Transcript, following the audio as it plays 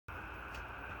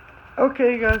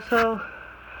Okay guys, so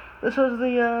this is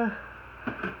the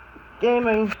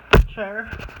gaming chair.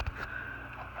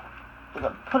 I'm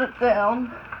gonna put it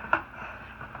down.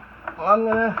 I'm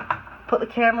gonna put the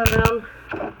camera down.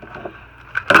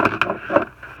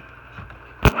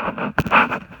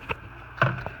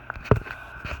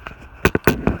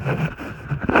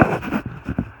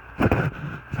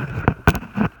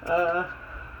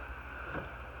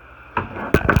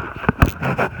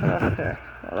 Okay,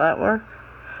 will that work?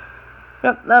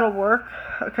 Yep, that'll work.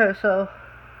 Okay, so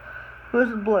where's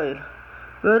the blade?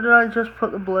 Where did I just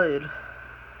put the blade?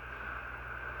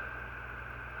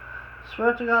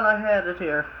 Swear to God I had it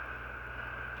here.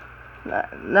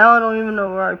 Now I don't even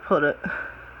know where I put it.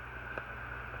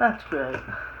 That's great.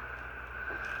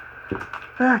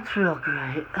 That's real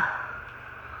great.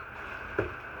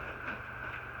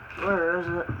 Where is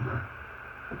it?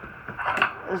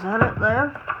 Is that it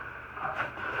there?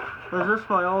 Or is this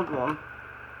my old one?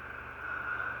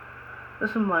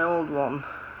 This is my old one.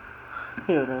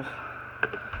 Here it is.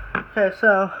 Okay,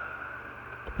 so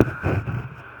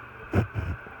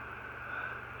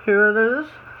here it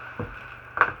is.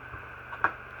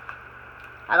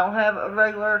 I don't have a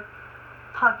regular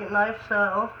pocket knife,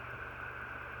 so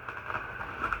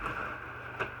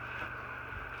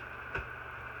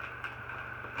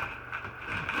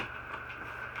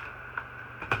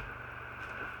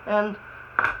and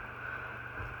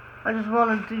I just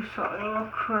want to do something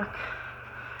real quick.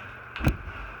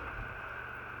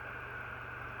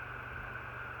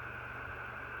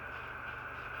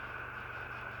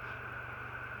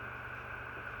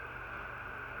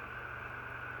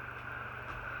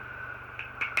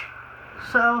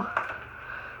 So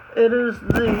it is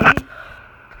the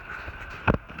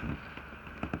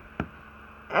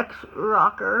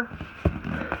xrocker.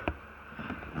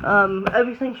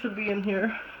 Everything should be in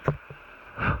here.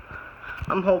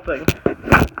 I'm hoping.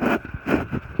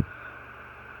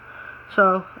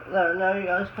 So there, now you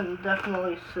guys can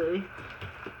definitely see.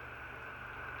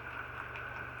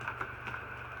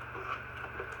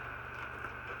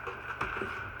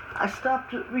 I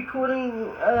stopped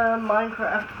recording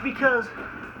Minecraft because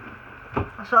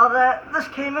I saw that this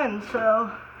came in,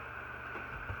 so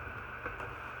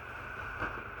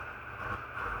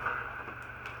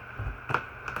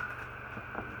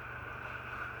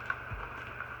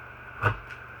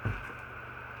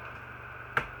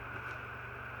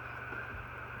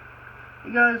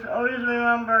you guys always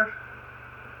remember,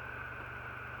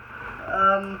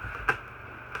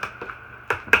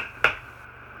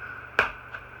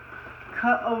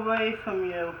 cut away from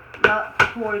you, not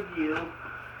toward you.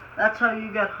 That's how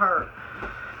you get hurt.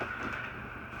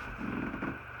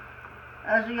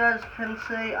 As you guys can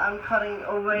see, I'm cutting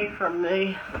away from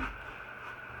me.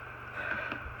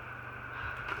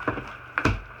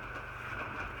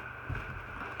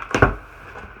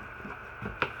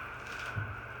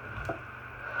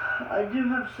 I do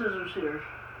have scissors here.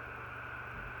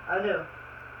 I do.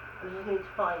 I just need to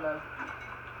find them.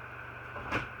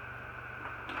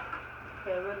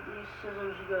 Okay, where did these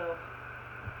scissors go?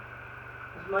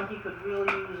 This monkey could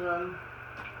really use them.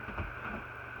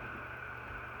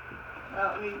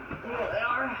 Here they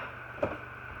are.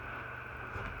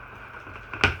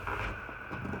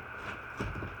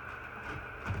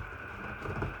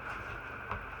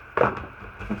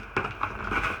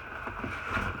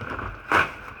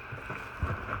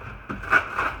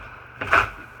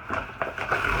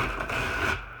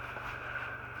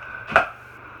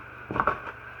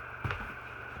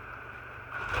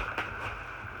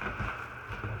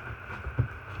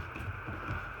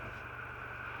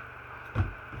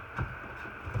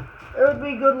 It would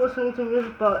be good listening to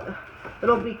music, but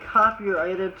it'll be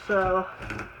copyrighted, so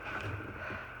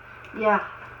yeah,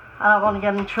 I don't want to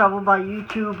get in trouble by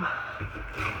YouTube.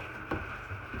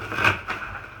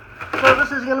 So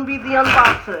this is going to be the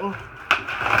unboxing.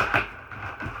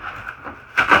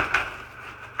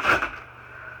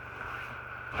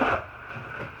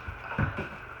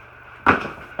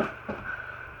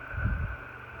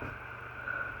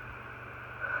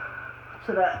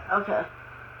 So that, okay.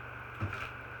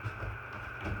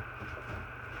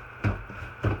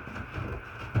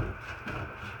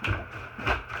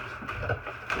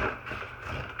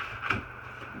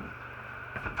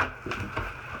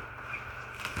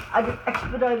 I did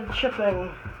expedited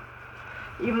shipping,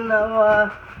 even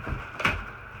though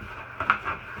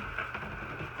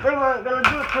they weren't gonna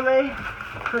do it for me,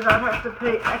 because I'd have to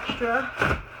pay extra.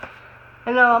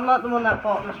 And no, I'm not the one that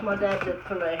bought this, my dad did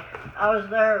for me. I was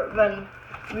there when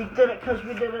we did it, because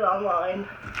we did it online.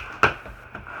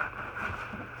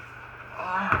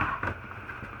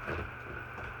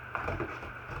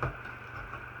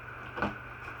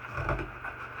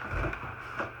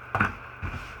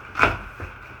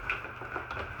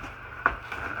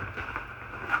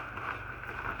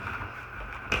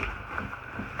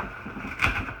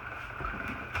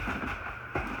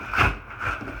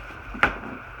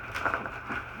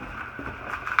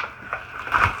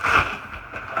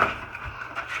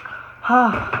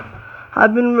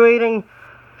 I've been waiting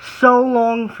so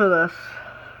long for this.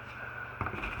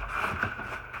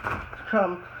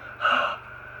 Come.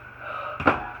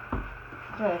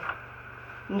 Okay.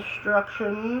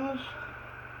 Instructions.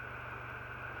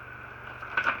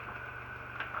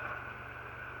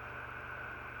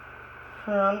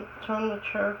 Turn the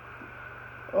chair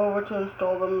over to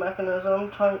install the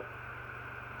mechanism.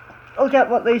 Look at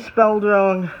what they spelled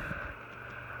wrong.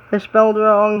 They spelled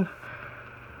wrong.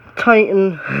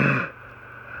 Tighten.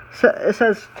 It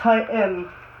says tighten.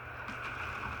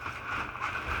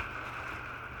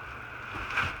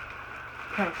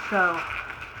 Okay, so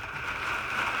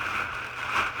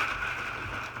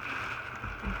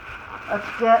let's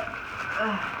get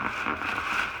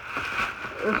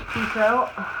this piece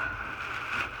out.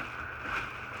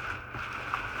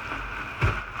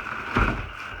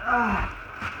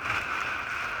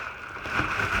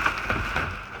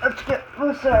 Let's get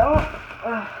this out.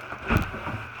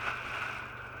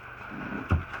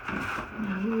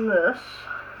 And this.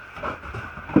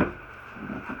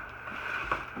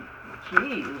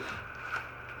 Jeez.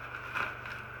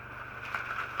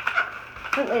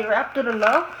 I think they wrapped it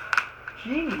enough.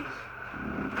 Jeez.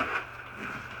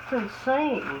 It's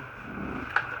insane.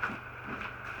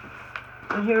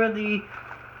 And here are the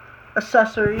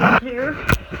accessories here.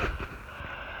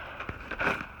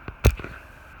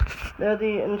 They're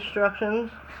the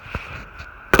instructions.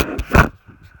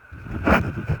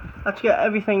 Let's get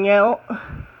everything out.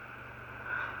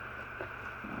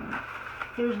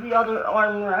 Here's the other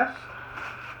armrest.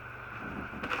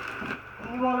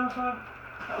 You want to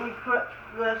let me put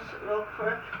this real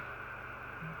quick.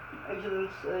 Exit and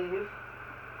save.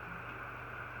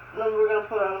 And then we're gonna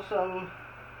put on some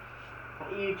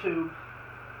YouTube.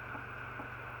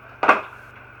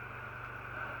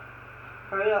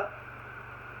 Hurry up.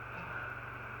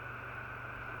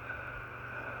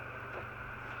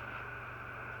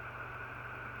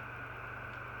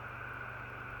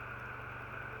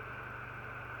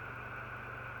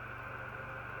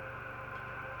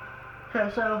 Okay,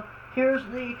 so here's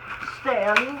the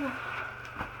stand.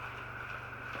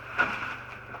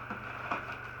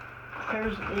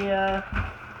 Here's the,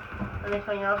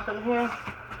 anything else in here?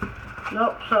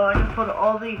 Nope, so I can put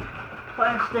all the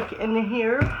plastic in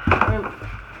here, and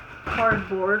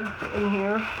cardboard in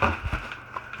here.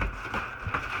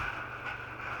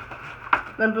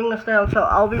 Then bring this down, so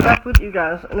I'll be back with you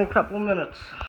guys in a couple minutes.